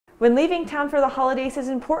When leaving town for the holidays, it's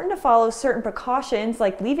important to follow certain precautions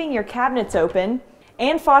like leaving your cabinets open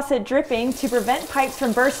and faucet dripping to prevent pipes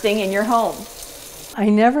from bursting in your home. I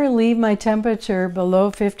never leave my temperature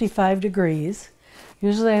below 55 degrees.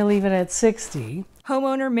 Usually I leave it at 60.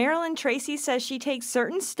 Homeowner Marilyn Tracey says she takes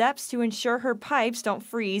certain steps to ensure her pipes don't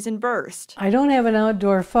freeze and burst. I don't have an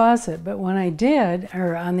outdoor faucet, but when I did,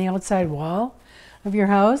 or on the outside wall of your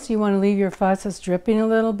house, you want to leave your faucets dripping a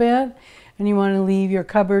little bit, and you want to leave your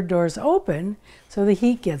cupboard doors open so the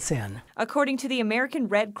heat gets in. According to the American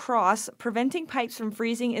Red Cross, preventing pipes from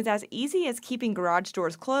freezing is as easy as keeping garage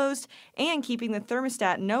doors closed and keeping the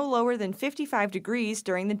thermostat no lower than 55 degrees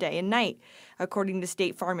during the day and night. According to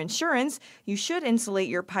State Farm Insurance, you should insulate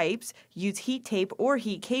your pipes, use heat tape or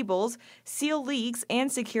heat cables, seal leaks,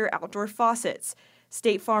 and secure outdoor faucets.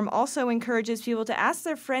 State Farm also encourages people to ask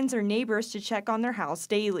their friends or neighbors to check on their house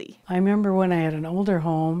daily. I remember when I had an older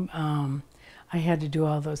home, I had to do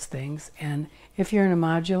all those things. And if you're in a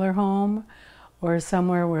modular home or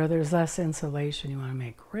somewhere where there's less insulation, you want to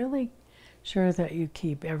make really sure that you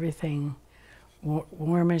keep everything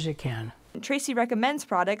warm as you can. Tracey recommends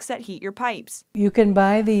products that heat your pipes. You can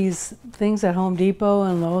buy these things at Home Depot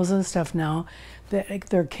and Lowe's and stuff now.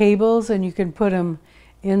 They're cables, and you can put them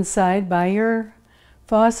inside by your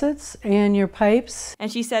faucets and your pipes.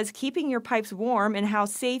 And she says keeping your pipes warm and how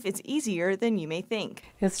safe is easier than you may think.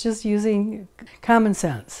 It's just using common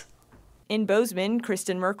sense. In Bozeman,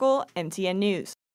 Kristen Merkel, MTN News.